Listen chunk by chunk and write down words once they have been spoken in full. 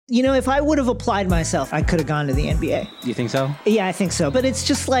You know, if I would have applied myself, I could have gone to the NBA. You think so? Yeah, I think so. But it's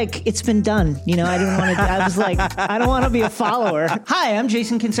just like, it's been done. You know, I didn't want to, I was like, I don't want to be a follower. Hi, I'm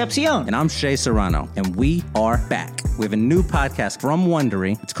Jason Concepcion. And I'm Shea Serrano. And we are back. We have a new podcast from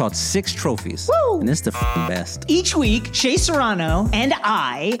Wondery. It's called Six Trophies. Woo! And it's the best. Each week, Shea Serrano and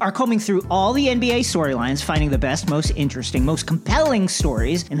I are combing through all the NBA storylines, finding the best, most interesting, most compelling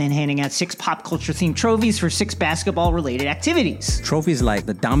stories, and then handing out 6 pop culture themed trophies for 6 basketball related activities. Trophies like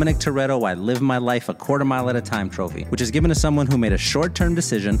the Dominic Toretto I Live My Life a Quarter Mile at a Time trophy, which is given to someone who made a short-term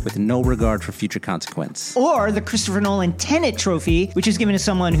decision with no regard for future consequence. Or the Christopher Nolan Tenet trophy, which is given to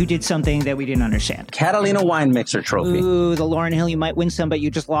someone who did something that we didn't understand. Catalina Wine Mixer trophy. Ooh, the Lauryn Hill, you might win some, but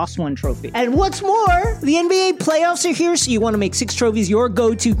you just lost one trophy. And what's more, the NBA playoffs are here, so you want to make Six Trophies your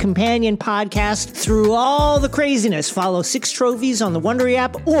go-to companion podcast through all the craziness. Follow Six Trophies on the Wondery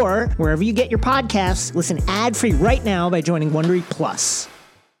app or wherever you get your podcasts. Listen ad-free right now by joining Wondery Plus.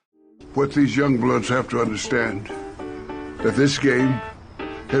 What these young bloods have to understand, that this game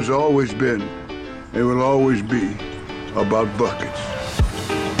has always been and will always be about buckets.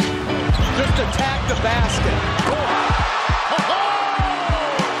 Just attack the basket.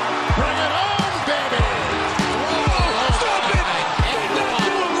 Bring it on, baby. Stop it. Not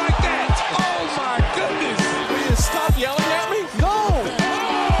do it like that. Oh, my goodness. Will you stop yelling at me? No.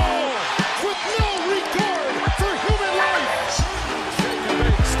 With no regard for human life.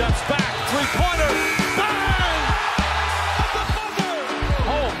 Steps back. Three-pointer. Bang!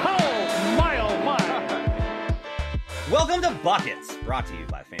 Oh, my, oh, my. Welcome to Buckets, brought to you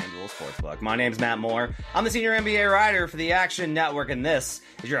by FanDuel Sportsbook. My name's Matt Moore. I'm the senior NBA writer for the Action Network, and this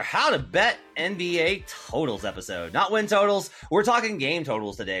is your How to Bet NBA Totals episode. Not win totals, we're talking game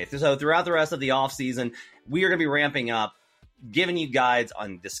totals today. So throughout the rest of the offseason, we are going to be ramping up, giving you guides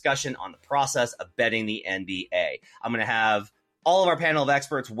on discussion on the process of betting the NBA. I'm going to have all of our panel of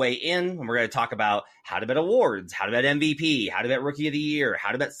experts weigh in, and we're going to talk about how to bet awards, how to bet MVP, how to bet Rookie of the Year,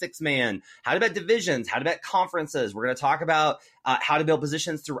 how to bet six-man, how to bet divisions, how to bet conferences. We're going to talk about how to build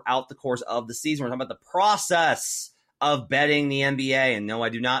positions throughout the course of the season. We're talking about the process of betting the NBA. And no, I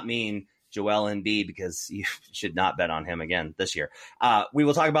do not mean Joel Embiid, because you should not bet on him again this year. We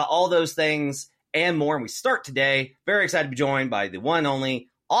will talk about all those things and more. And we start today. Very excited to be joined by the one and only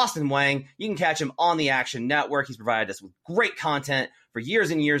Austin Wang. You can catch him on the Action Network. He's provided us with great content for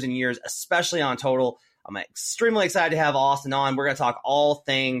years and years and years, especially on Total. I'm extremely excited to have Austin on. We're going to talk all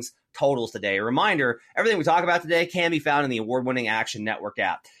things totals today. A reminder, everything we talk about today can be found in the award-winning Action Network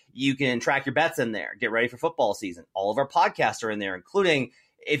app. You can track your bets in there, get ready for football season. All of our podcasts are in there, including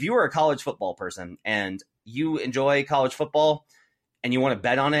if you are a college football person and you enjoy college football and you want to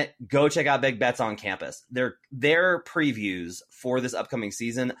bet on it, go check out Big Bets on Campus. Their previews for this upcoming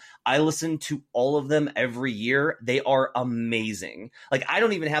season, I listen to all of them every year. They are amazing. Like, I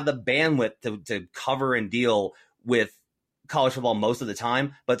don't even have the bandwidth to cover and deal with college football most of the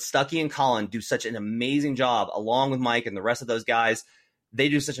time, but Stuckey and Colin do such an amazing job, along with Mike and the rest of those guys. They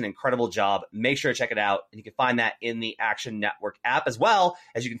do such an incredible job. Make sure to check it out. And you can find that in the Action Network app, as well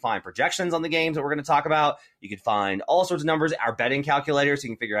as you can find projections on the games that we're going to talk about. You can find all sorts of numbers, our betting calculator, so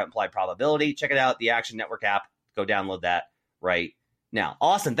you can figure out implied probability. Check it out, the Action Network app. Go download that right now.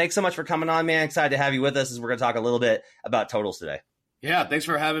 Austin, thanks so much for coming on, man. Excited to have you with us as we're going to talk a little bit about totals today. Yeah, thanks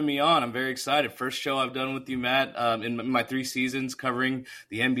for having me on. I'm very excited. First show I've done with you, Matt, in my 3 seasons covering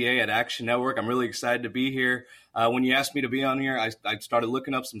the NBA at Action Network. I'm really excited to be here. When you asked me to be on here, I started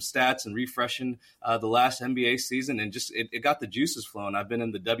looking up some stats and refreshing the last NBA season, and just it got the juices flowing. I've been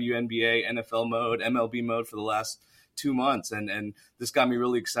in the WNBA, NFL mode, MLB mode for the last 2 months, and this got me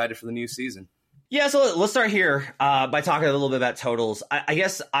really excited for the new season. Yeah, so let's start here by talking a little bit about totals. I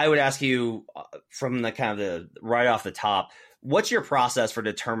guess I would ask you from the kind of the right off the top, what's your process for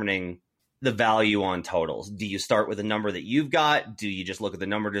determining the value on totals? Do you start with a number that you've got? Do you just look at the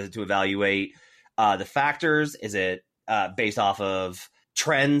number to evaluate the factors? Is it based off of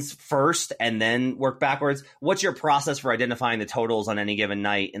trends first and then work backwards? What's your process for identifying the totals on any given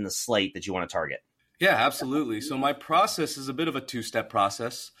night in the slate that you want to target? Yeah, absolutely. So my process is a bit of a 2-step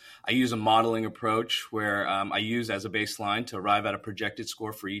process. I use a modeling approach where I use as a baseline to arrive at a projected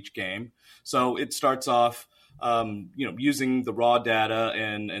score for each game. So it starts off using the raw data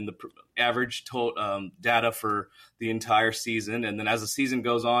and the average data for the entire season. And then as the season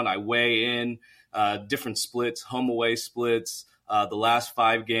goes on, I weigh in different splits, home away splits, the last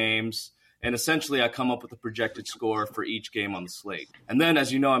 5 games. And essentially I come up with a projected score for each game on the slate. And then,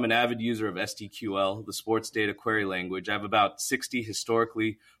 as you know, I'm an avid user of STQL, the sports data query language. I have about 60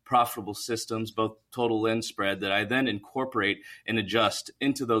 historically profitable systems, both total and spread, that I then incorporate and adjust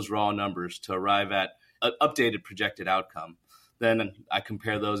into those raw numbers to arrive at an updated projected outcome. then I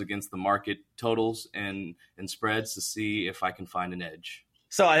compare those against the market totals and spreads to see if I can find an edge.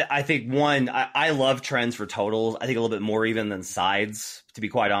 So I think I love trends for totals. I think a little bit more even than sides, to be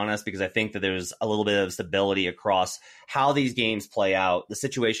quite honest, because I think that there's a little bit of stability across how these games play out, the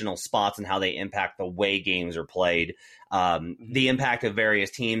situational spots and how they impact the way games are played, the impact of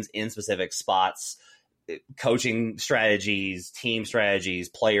various teams in specific spots, coaching strategies, team strategies,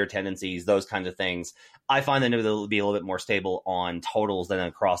 player tendencies, those kinds of things. I find them to be a little bit more stable on totals than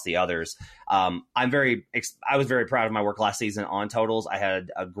across the others. I was very proud of my work last season on totals. I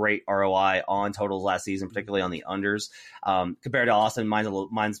had a great ROI on totals last season, particularly on the unders. Compared to Austin,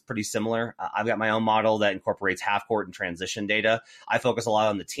 mine's pretty similar. I've got my own model that incorporates half court and transition data. I focus a lot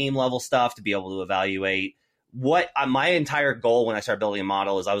on the team level stuff to be able to evaluate what my entire goal when I started building a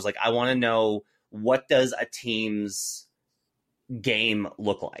model is I was like, I want to know, what does a team's game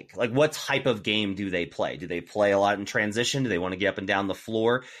look like? Like, what type of game do they play? Do they play a lot in transition? Do they want to get up and down the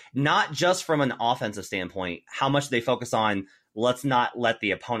floor? Not just from an offensive standpoint, how much they focus on, let's not let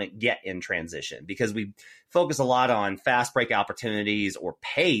the opponent get in transition, because we focus a lot on fast break opportunities or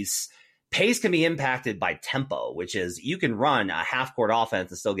pace. Pace can be impacted by tempo, which is you can run a half court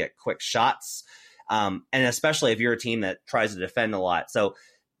offense and still get quick shots. And especially if you're a team that tries to defend a lot. So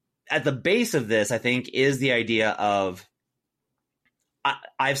at the base of this, I think, is the idea of,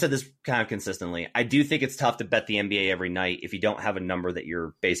 I've said this kind of consistently. I do think it's tough to bet the NBA every night if you don't have a number that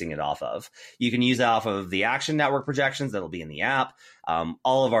you're basing it off of. You can use it off of the Action Network projections that'll be in the app.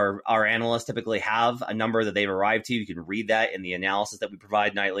 All of our analysts typically have a number that they've arrived to. You can read that in the analysis that we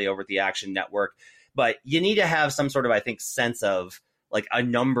provide nightly over at the Action Network. But you need to have some sort of, I think, sense of like a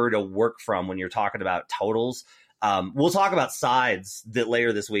number to work from when you're talking about totals. We'll talk about sides that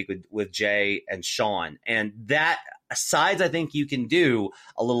later this week with Jay and Sean, and that sides, I think you can do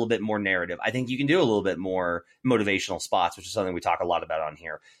a little bit more narrative. I think you can do a little bit more motivational spots, which is something we talk a lot about on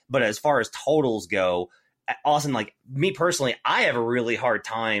here. But as far as totals go, Austin, like me personally, I have a really hard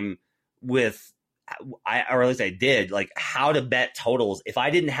time with, or at least I did, like how to bet totals if I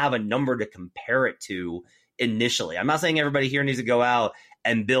didn't have a number to compare it to initially. I'm not saying everybody here needs to go out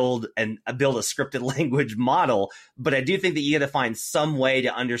and build a scripted language model, but I do think that you got to find some way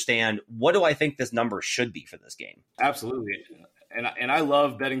to understand, what do I think this number should be for this game? Absolutely. And I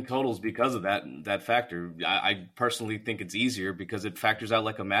love betting totals because of that factor. I personally think it's easier because it factors out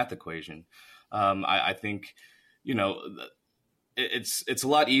like a math equation. I think, it's a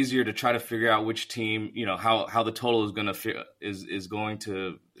lot easier to try to figure out which team, how the total is going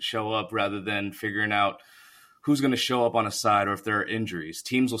to show up, rather than figuring out who's going to show up on a side or if there are injuries.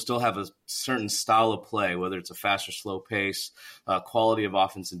 Teams will still have a certain style of play, whether it's a fast or slow pace, quality of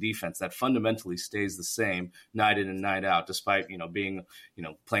offense and defense that fundamentally stays the same night in and night out, despite, being,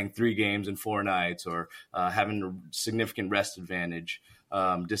 playing 3 games in 4 nights or having a significant rest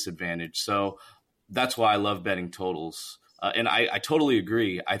disadvantage. So that's why I love betting totals. And I totally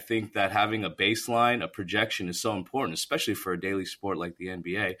agree. I think that having a baseline, a projection is so important, especially for a daily sport like the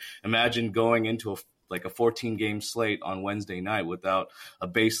NBA. Imagine going into a 14-game slate on Wednesday night without a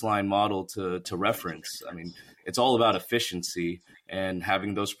baseline model to reference. I mean, it's all about efficiency and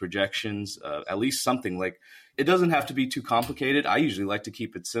having those projections, at least something like, it doesn't have to be too complicated. I usually like to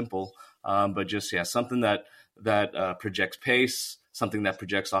keep it simple, but just, something that projects pace, something that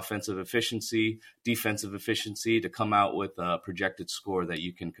projects offensive efficiency, defensive efficiency, to come out with a projected score that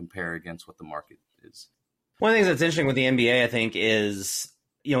you can compare against what the market is. One of the things that's interesting with the NBA, I think, is,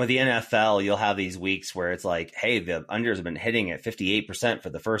 with the NFL, you'll have these weeks where it's like, hey, the unders have been hitting at 58% for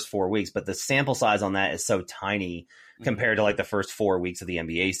the first 4 weeks, but the sample size on that is so tiny compared to like the first 4 weeks of the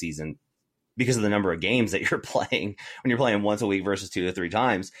NBA season because of the number of games that you're playing when you're playing once a week versus 2 to 3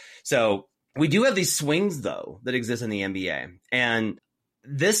 times. So we do have these swings, though, that exist in the NBA. And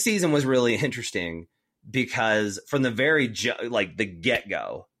this season was really interesting because from the the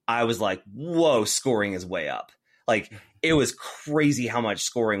get-go, I was like, whoa, scoring is way up. Like, it was crazy how much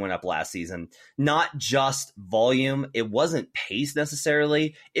scoring went up last season. Not just volume. It wasn't pace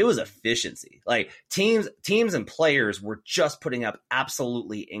necessarily. It was efficiency. Like, teams and players were just putting up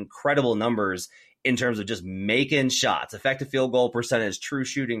absolutely incredible numbers in terms of just making shots, effective field goal percentage, true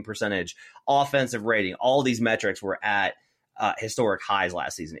shooting percentage, offensive rating. All these metrics were at historic highs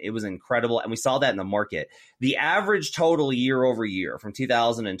last season. It was incredible. And we saw that in the market. The average total year over year from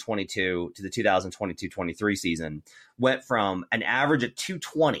 2022 to the 2022-23 season went from an average of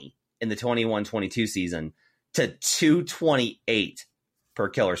 220 in the 21-22 season to 228 per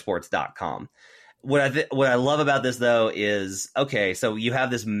killersports.com. What I love about this, though, is, okay, so you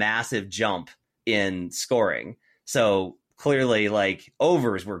have this massive jump in scoring. So clearly, like,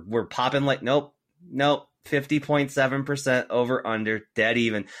 overs, we're popping like, nope, 50.7% over under, dead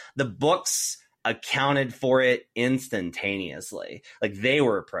even. The books accounted for it instantaneously. Like, they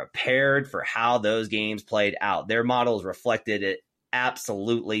were prepared for how those games played out. Their models reflected it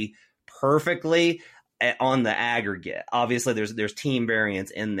absolutely perfectly on the aggregate. Obviously, there's team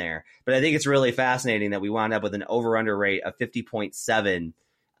variance in there, but I think it's really fascinating that we wound up with an over-under rate of 50.7,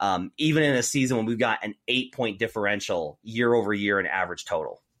 even in a season when we've got an 8-point differential year over year in average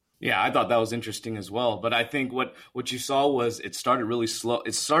total. Yeah, I thought that was interesting as well. But I think what you saw was it started really slow.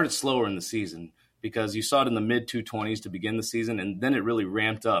 It started slower in the season because you saw it in the mid 220s to begin the season, and then it really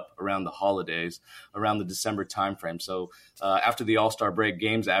ramped up around the holidays, around the December timeframe. So after the All-Star break,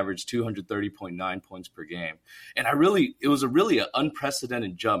 games averaged 230.9 points per game. And it was a really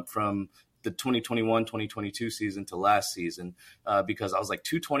unprecedented jump from the 2021-2022 season to last season because I was like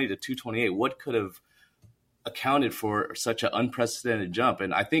 220 to 228. What could have accounted for such an unprecedented jump?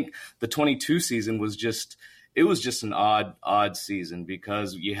 And I think the 22 season was just an odd season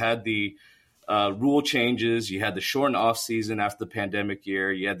because you had the rule changes, you had the shortened off season after the pandemic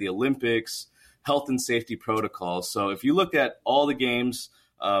year, you had the Olympics, health and safety protocols. So if you look at all the games,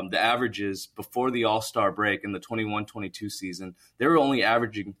 the averages before the All-Star break in the 21-22 season, they were only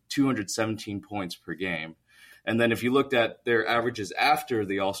averaging 217 points per game. And then if you looked at their averages after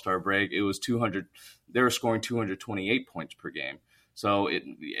the All-Star break, it was 200. They were scoring 228 points per game. So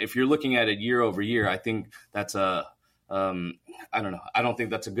if you're looking at it year over year, I think that's I don't know. I don't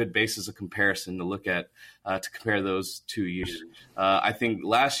think that's a good basis of comparison to look at to compare those 2 years. I think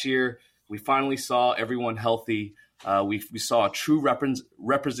last year we finally saw everyone healthy. We saw a true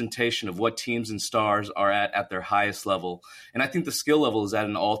representation of what teams and stars are at their highest level. And I think the skill level is at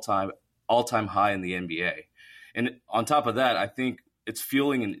an all-time high in the NBA. And on top of that, I think it's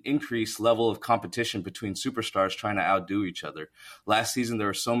fueling an increased level of competition between superstars trying to outdo each other. Last season, there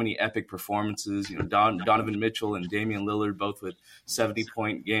were so many epic performances. Donovan Mitchell and Damian Lillard both with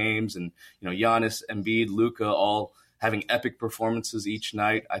 70-point games, and Giannis, Embiid, Luka all having epic performances each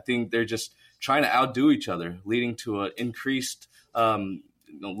night. I think they're just trying to outdo each other, leading to an increased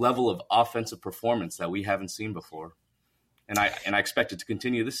level of offensive performance that we haven't seen before. And I expect it to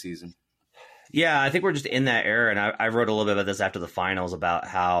continue this season. Yeah, I think we're just in that era, and I wrote a little bit about this after the finals about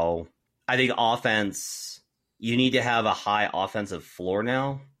how I think offense, you need to have a high offensive floor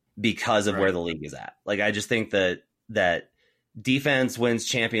now because of where the league is at. Like, I just think that defense wins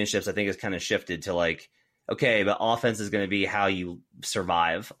championships, I think, has kind of shifted to like, okay, but offense is going to be how you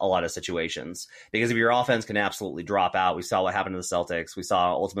survive a lot of situations. Because if your offense can absolutely drop out, we saw what happened to the Celtics, we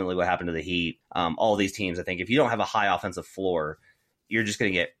saw ultimately what happened to the Heat, all these teams, I think if you don't have a high offensive floor, you're just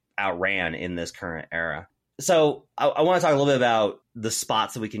going to get outran in this current era. So I want to talk a little bit about the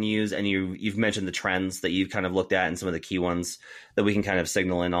spots that we can use, and you've mentioned the trends that you've kind of looked at and some of the key ones that we can kind of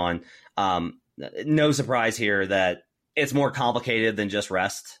signal in on. No surprise here that it's more complicated than just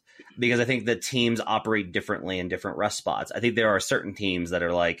rest, because I think that teams operate differently in different rest spots. I think there are certain teams that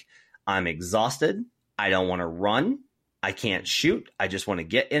are like, I'm exhausted, I don't want to run, I can't shoot, I just want to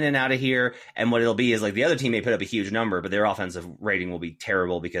get in and out of here. And what it'll be is like the other team may put up a huge number, but their offensive rating will be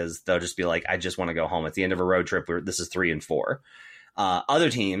terrible because they'll just be like, I just want to go home. It's the end of a road trip where this is 3 and 4.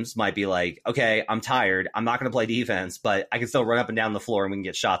 Other teams might be like, okay, I'm tired, I'm not going to play defense, but I can still run up and down the floor and we can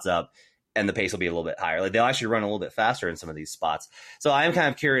get shots up and the pace will be a little bit higher. Like, they'll actually run a little bit faster in some of these spots. So I am kind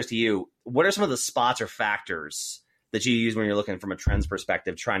of curious to you, what are some of the spots or factors that you use when you're looking from a trends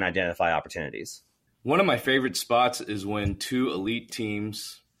perspective, trying to identify opportunities? One of my favorite spots is when two elite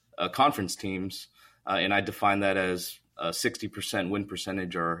teams, conference teams, and I define that as 60% win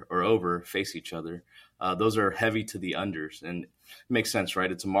percentage or over, face each other. Those are heavy to the unders, and it makes sense,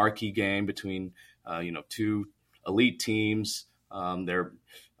 right? It's a marquee game between two elite teams. They're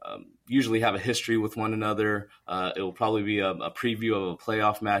usually have a history with one another. It will probably be a preview of a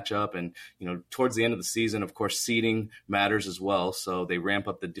playoff matchup. And, towards the end of the season, of course, seeding matters as well. So they ramp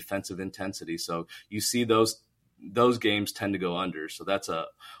up the defensive intensity. So you see those games tend to go under. So that's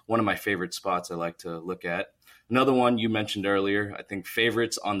one of my favorite spots I like to look at. Another one you mentioned earlier, I think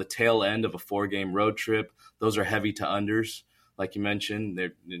favorites on the tail end of a 4-game road trip. Those are heavy to unders. Like you mentioned,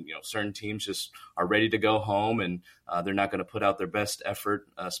 certain teams just are ready to go home, and they're not going to put out their best effort,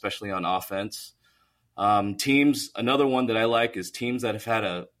 especially on offense. Another one that I like is teams that have had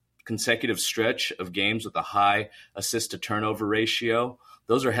a consecutive stretch of games with a high assist to turnover ratio.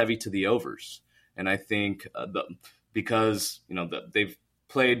 Those are heavy to the overs, and I think because they've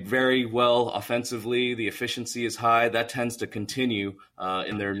played very well offensively, the efficiency is high. That tends to continue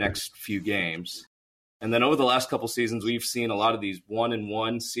in their next few games. And then over the last couple seasons, we've seen a lot of these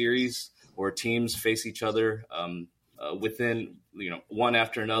 1-1 series where teams face each other within, one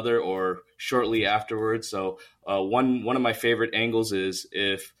after another or shortly afterwards. So one of my favorite angles is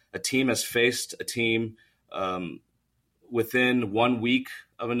if a team has faced a team within 1 week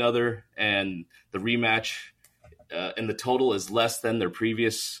of another, and the rematch and the total is less than their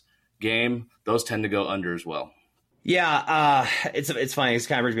previous game, those tend to go under as well. Yeah, it's funny. It's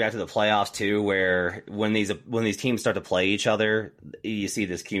kind of brings me back to the playoffs too, where when these teams start to play each other, you see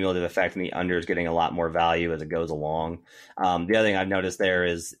this cumulative effect, and the under is getting a lot more value as it goes along. The other thing I've noticed there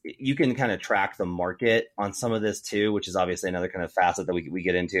is you can kind of track the market on some of this too, which is obviously another kind of facet that we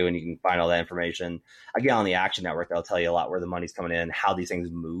get into, and you can find all that information again on the Action Network. They'll tell you a lot where the money's coming in, how these things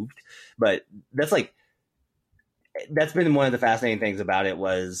moved, but that's been one of the fascinating things about it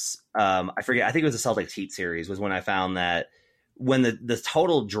was, I think it was the Celtics Heat series was when I found that when the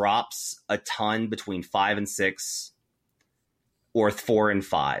total drops a ton between 5 and 6 or 4 and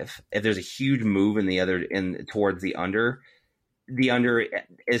 5, if there's a huge move towards the under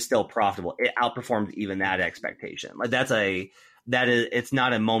is still profitable. It outperforms even that expectation. Like it's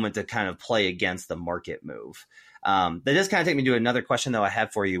not a moment to kind of play against the market move. That does kind of take me to another question though I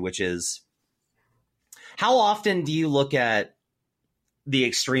have for you, which is, how often do you look at the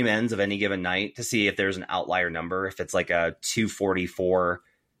extreme ends of any given night to see if there's an outlier number? If it's like a 244,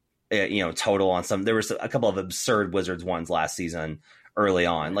 total on some, there was a couple of absurd Wizards ones last season early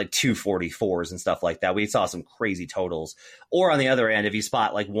on, like 244s and stuff like that. We saw some crazy totals. Or on the other end, if you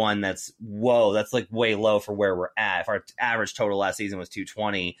spot like one that's like way low for where we're at. If our average total last season was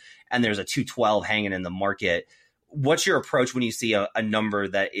 220 and there's a 212 hanging in the market, what's your approach when you see a number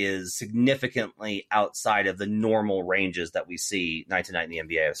that is significantly outside of the normal ranges that we see night to night in the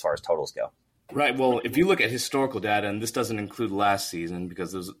NBA as far as totals go? Right. Well, if you look at historical data, and this doesn't include last season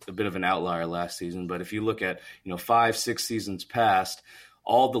because there's a bit of an outlier last season, but if you look at 5-6 seasons past,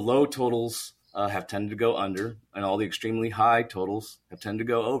 all the low totals have tended to go under, and all the extremely high totals have tended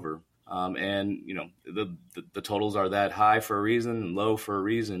to go over. And the totals are that high for a reason and low for a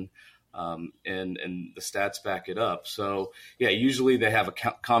reason. And the stats back it up. So yeah, usually they have a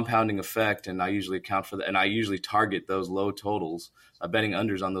compounding effect, and I usually account for that. And I usually target those low totals, betting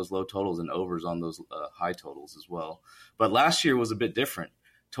unders on those low totals and overs on those high totals as well. But last year was a bit different.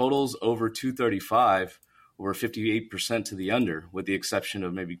 Totals over 235 were 58% to the under, with the exception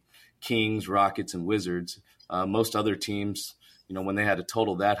of maybe Kings, Rockets, and Wizards. Most other teams, when they had a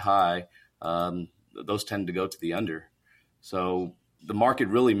total that high, those tend to go to the under. So the market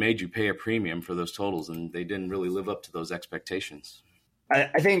really made you pay a premium for those totals, and they didn't really live up to those expectations.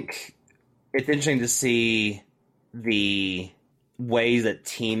 I think it's interesting to see the ways that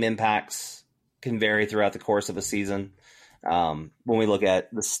team impacts can vary throughout the course of a season. When we look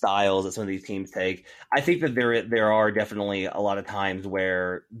at the styles that some of these teams take, I think that there are definitely a lot of times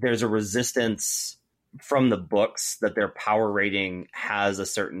where there's a resistance from the books that their power rating has a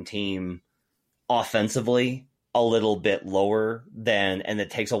certain team offensively a little bit lower than, and it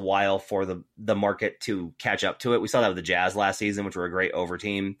takes a while for the market to catch up to it. We saw that with the Jazz last season, which were a great over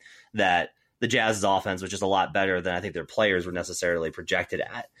team, that the Jazz's offense was just a lot better than I think their players were necessarily projected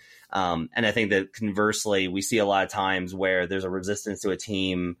at. And I think that conversely, we see a lot of times where there's a resistance to a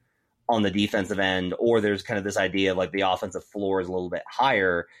team on the defensive end, or there's kind of this idea of like the offensive floor is a little bit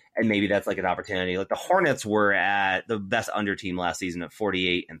higher, and maybe that's like an opportunity. Like the Hornets were at the best under team last season at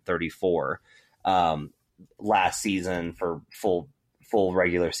 48 and 34. Last season for full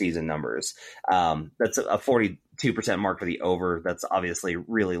regular season numbers. That's a 42% mark for the over. That's obviously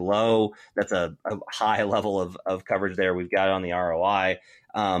really low. That's a high level of coverage there. We've got on the ROI.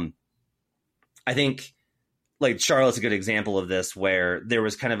 I think like Charlotte's a good example of this, where there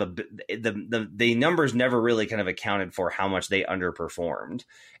was kind of the numbers never really kind of accounted for how much they underperformed.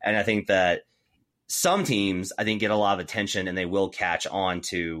 And I think that some teams, I think, get a lot of attention and they will catch on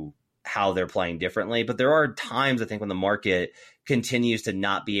to how they're playing differently. But there are times, I think, when the market continues to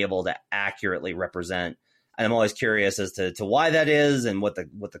not be able to accurately represent. And I'm always curious as to why that is and what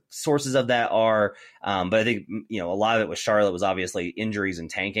the sources of that are. But I think, a lot of it with Charlotte was obviously injuries and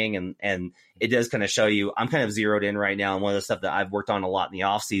tanking. And it does kind of show you, I'm kind of zeroed in right now. And one of the stuff that I've worked on a lot in the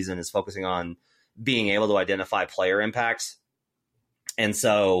off season is focusing on being able to identify player impacts. And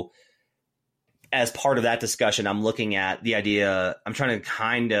so as part of that discussion, I'm looking at the idea, I'm trying to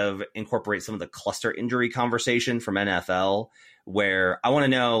kind of incorporate some of the cluster injury conversation from NFL, where I want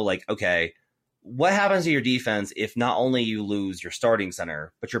to know, like, okay, what happens to your defense if not only you lose your starting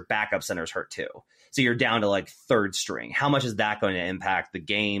center, but your backup center's hurt too? So you're down to like third string. How much is that going to impact the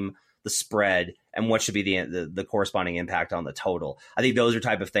game, the spread, and what should be the corresponding impact on the total? I think those are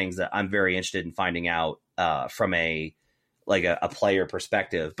type of things that I'm very interested in finding out from a player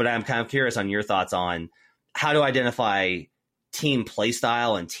perspective. But I'm kind of curious on your thoughts on how to identify team play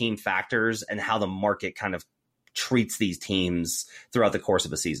style and team factors and how the market kind of treats these teams throughout the course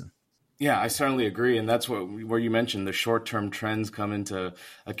of a season. Yeah, I certainly agree, and that's where you mentioned the short-term trends come into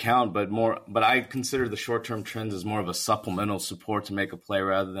account, but I consider the short-term trends as more of a supplemental support to make a play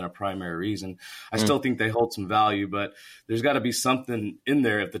rather than a primary reason. I still think they hold some value, but there's got to be something in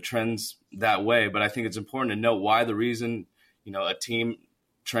there if the trend's that way. But I think it's important to note why the reason, a team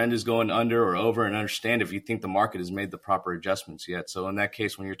trend is going under or over, and understand if you think the market has made the proper adjustments yet. So in that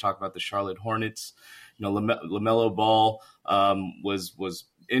case, when you're talking about the Charlotte Hornets, LaMelo Ball was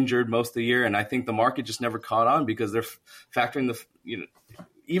injured most of the year, and I think the market just never caught on because they're factoring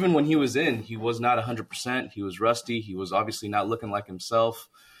even when he was in, he was not 100%. He was rusty. He was obviously not looking like himself.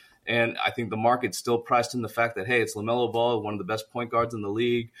 And I think the market still priced in the fact that, hey, it's LaMelo Ball, one of the best point guards in the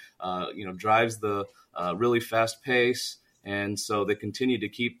league, drives the really fast pace. And so they continue to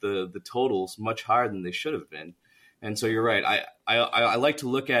keep the totals much higher than they should have been. And so you're right. I like to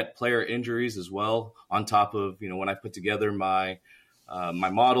look at player injuries as well on top of, when I put together my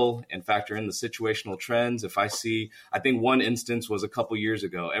model and factor in the situational trends. I think one instance was a couple years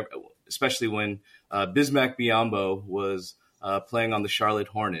ago, especially when Bismack Biyombo was playing on the Charlotte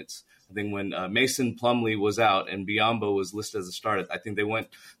Hornets. I think when Mason Plumlee was out and Biyombo was listed as a starter, I think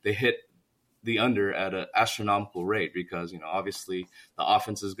they hit the under at an astronomical rate because, obviously the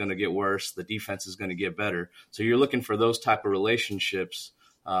offense is going to get worse. The defense is going to get better. So you're looking for those type of relationships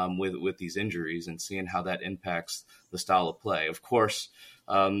with these injuries and seeing how that impacts the style of play. Of course,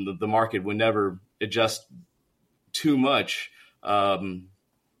 the market would never adjust too much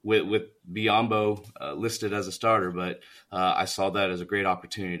with Biyombo listed as a starter, but I saw that as a great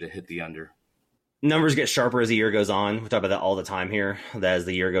opportunity to hit the under. Numbers get sharper as the year goes on. We talk about that all the time here, that as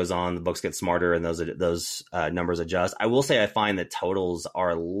the year goes on, the books get smarter and those numbers adjust. I will say I find that totals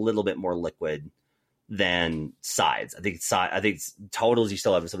are a little bit more liquid than sides. I think totals, you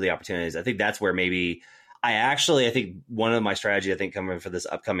still have some of the opportunities. I think that's where maybe I think one of my strategy, coming for this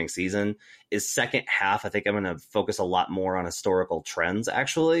upcoming season is second half. I think I'm going to focus a lot more on historical trends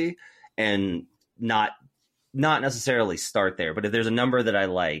actually, and not necessarily start there. But if there's a number that I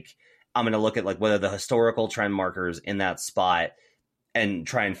like, I'm going to look at whether the historical trend markers in that spot and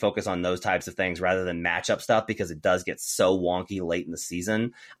try and focus on those types of things rather than matchup stuff, because it does get so wonky late in the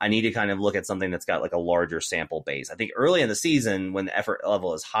season. I need to kind of look at something that's got a larger sample base. I think early in the season when the effort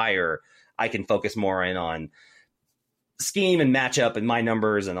level is higher, I can focus more in on scheme and matchup and my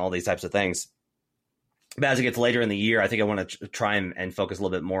numbers and all these types of things. But as it gets later in the year, I think I want to try and focus a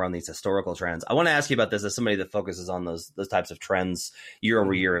little bit more on these historical trends. I want to ask you about this as somebody that focuses on those types of trends year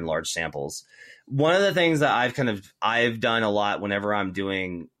over year in large samples. One of the things that I've done a lot whenever I'm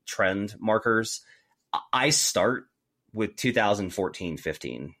doing trend markers, I start with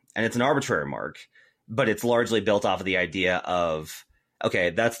 2014-15, and it's an arbitrary mark, but it's largely built off of the idea of, okay,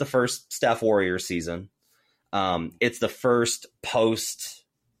 that's the first Steph Warriors season. It's the first post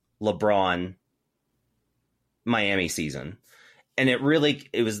LeBron Miami season. And it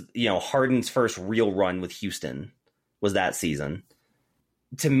was, Harden's first real run with Houston was that season.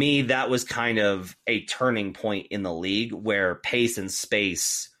 To me, that was kind of a turning point in the league where pace and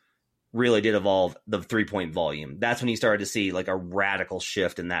space really did evolve the 3-point volume. That's when you started to see a radical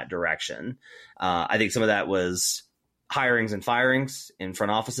shift in that direction. I think some of that was hirings and firings in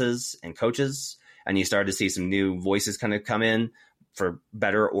front offices and coaches. And you started to see some new voices kind of come in for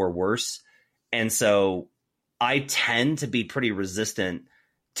better or worse. And so I tend to be pretty resistant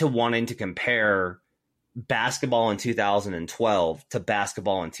to wanting to compare basketball in 2012 to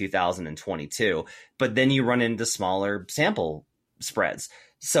basketball in 2022, but then you run into smaller sample spreads.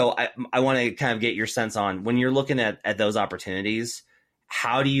 So I want to kind of get your sense on when you're looking at those opportunities,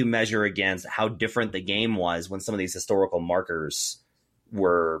 how do you measure against how different the game was when some of these historical markers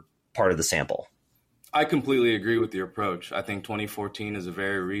were part of the sample? I completely agree with your approach. I think 2014 is a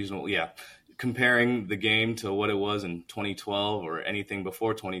very reasonable, comparing the game to what it was in 2012 or anything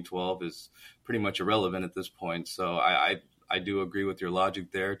before 2012 is pretty much irrelevant at this point. So I do agree with your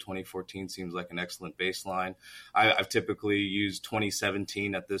logic there. 2014 seems like an excellent baseline. I've typically used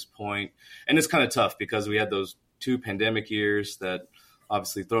 2017 at this point, and it's kind of tough because we had those 2 pandemic years that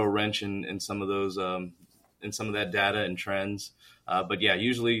obviously throw a wrench in some of those in some of that data and trends. But yeah,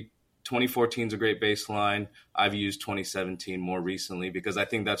 usually 2014 is a great baseline. I've used 2017 more recently because I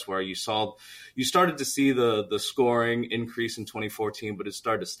think that's where you started to see the scoring increase in 2014, but it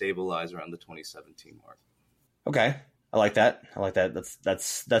started to stabilize around the 2017 mark. Okay. I like that.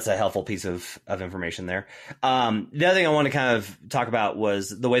 That's a helpful piece of information there. The other thing I want to kind of talk about was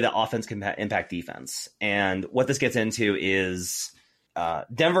the way that offense can impact defense. And what this gets into is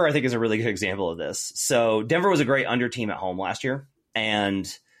Denver, I think, is a really good example of this. So Denver was a great under team at home last year, and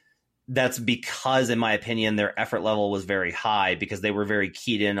that's because, in my opinion, their effort level was very high because they were very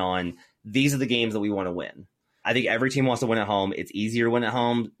keyed in on these are the games that we want to win. I think every team wants to win at home. It's easier to win at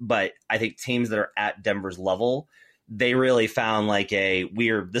home, but I think teams that are at Denver's level, they really found like this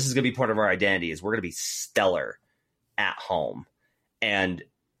is going to be part of our identity is we're going to be stellar at home. And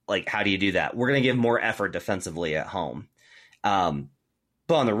like, how do you do that? We're going to give more effort defensively at home. But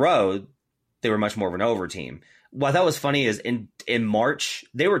on the road, they were much more of an over team. What I thought was funny is in March,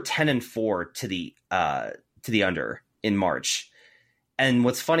 they were 10-4 to the under in March. And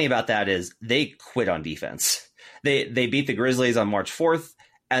what's funny about that is they quit on defense. They beat the Grizzlies on March 4th,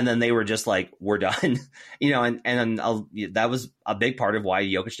 and then they were just like, we're done. And that was a big part of why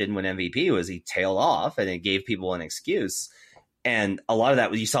Jokic didn't win MVP was he tailed off and it gave people an excuse. And a lot of that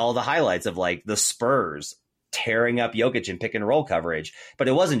was you saw the highlights of like the Spurs tearing up Jokic in pick and roll coverage. But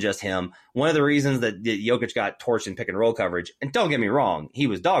it wasn't just him. One of the reasons that Jokic got torched in pick and roll coverage, and don't get me wrong, he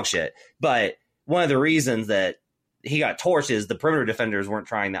was dog shit. But one of the reasons that he got torched is the perimeter defenders weren't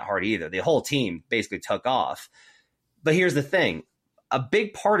trying that hard either. The whole team basically took off. But here's the thing. A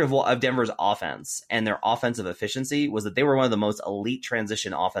big part of Denver's offense and their offensive efficiency was that they were one of the most elite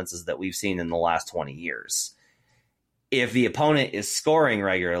transition offenses that we've seen in the last 20 years. If the opponent is scoring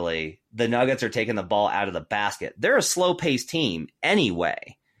regularly, the Nuggets are taking the ball out of the basket. They're a slow-paced team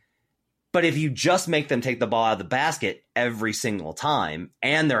anyway. But if you just make them take the ball out of the basket every single time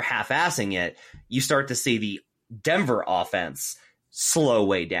and they're half-assing it, you start to see the Denver offense slow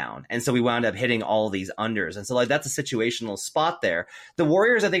way down. And so we wound up hitting all these unders. And so like that's a situational spot there. The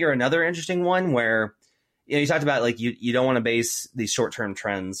Warriors, I think, are another interesting one where you talked about like you don't want to base these short-term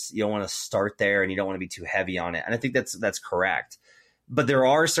trends. You don't want to start there and you don't want to be too heavy on it. And I think that's correct. But there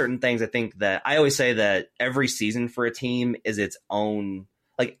are certain things I think that I always say that every season for a team is its own,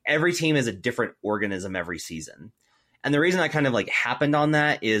 like every team is a different organism every season. And the reason I kind of like happened on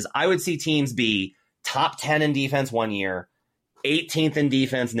that is I would see teams be top 10 in defense one year, 18th in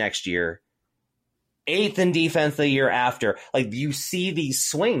defense next year, 8th in defense the year after. Like you see these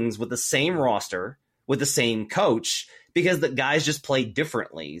swings with the same roster, with the same coach, because the guys just play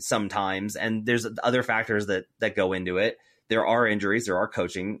differently sometimes. And there's other factors that go into it. There are injuries, there are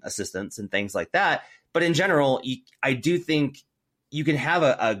coaching assistants and things like that. But in general, I do think you can have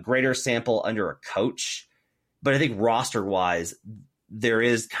a greater sample under a coach. But I think roster wise, there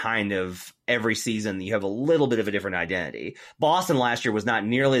is kind of every season you have a little bit of a different identity. Boston last year was not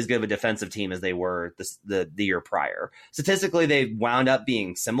nearly as good of a defensive team as they were the year prior. Statistically, they wound up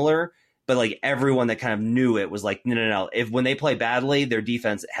being similar, but like everyone that kind of knew it was like, no. When they play badly, their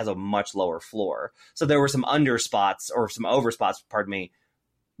defense has a much lower floor. So there were some under spots or some over spots, pardon me,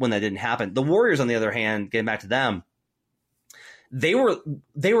 when that didn't happen. The Warriors, on the other hand, getting back to them, they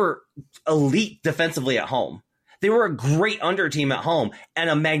were elite defensively at home. They were a great under team at home and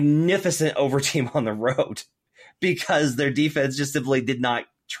a magnificent over team on the road because their defense just simply did not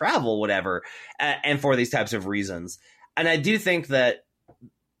travel, whatever, and for these types of reasons. And I do think that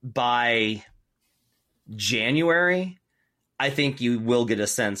by January, I think you will get a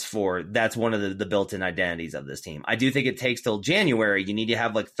sense for that's one of the built-in identities of this team. I do think it takes till January. You need to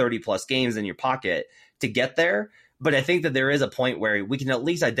have like 30 plus games in your pocket to get there. But I think that there is a point where we can at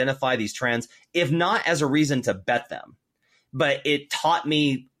least identify these trends, if not as a reason to bet them. But it taught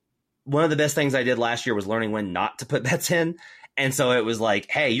me one of the best things I did last year was learning when not to put bets in. And so it was like,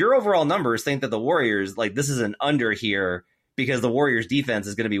 hey, your overall numbers think that the Warriors, like this is an under here because the Warriors defense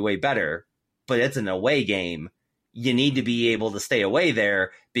is going to be way better, but it's an away game. You need to be able to stay away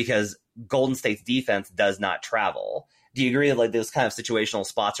there because Golden State's defense does not travel. Do you agree that like those kind of situational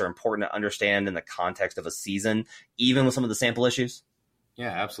spots are important to understand in the context of a season, even with some of the sample issues?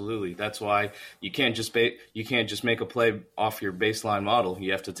 Yeah, absolutely. That's why you can't just make a play off your baseline model.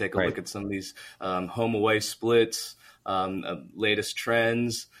 You have to take a look at some of these home away splits, latest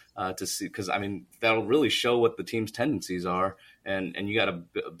trends to see, because I mean that'll really show what the team's tendencies are, and you got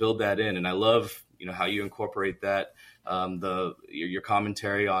to build that in. And I love how you incorporate that, your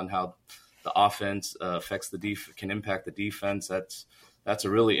commentary on how the offense affects can impact the defense. That's a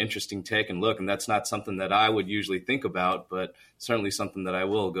really interesting take and look, and that's not something that I would usually think about, but certainly something that I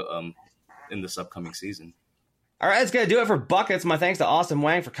will go in this upcoming season. All right, that's going to do it for Buckets. My thanks to Austin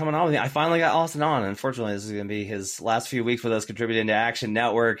Wang for coming on with me. I finally got Austin on. Unfortunately, this is going to be his last few weeks with us contributing to Action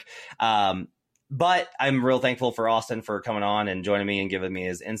Network. But I'm real thankful for Austin for coming on and joining me and giving me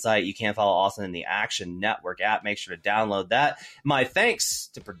his insight. You can follow Austin in the Action Network app. Make sure to download that. My thanks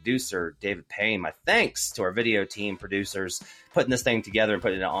to producer David Payne. My thanks to our video team producers putting this thing together and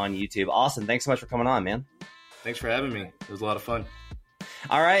putting it on YouTube. Austin, thanks so much for coming on, man. Thanks for having me. It was a lot of fun.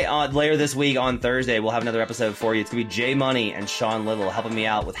 All right, later this week on Thursday, we'll have another episode for you. It's going to be Jay Money and Sean Little helping me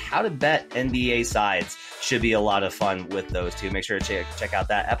out with how to bet NBA sides. Should be a lot of fun with those two. Make sure to check out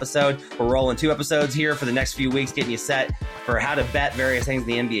that episode. We're rolling 2 episodes here for the next few weeks, getting you set for how to bet various things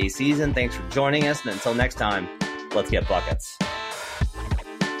in the NBA season. Thanks for joining us, and until next time, let's get buckets.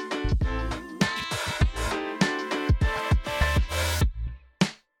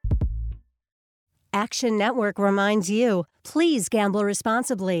 Action Network reminds you, please gamble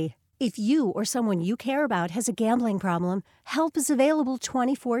responsibly. If you or someone you care about has a gambling problem, help is available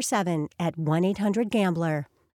 24/7 at 1-800-GAMBLER.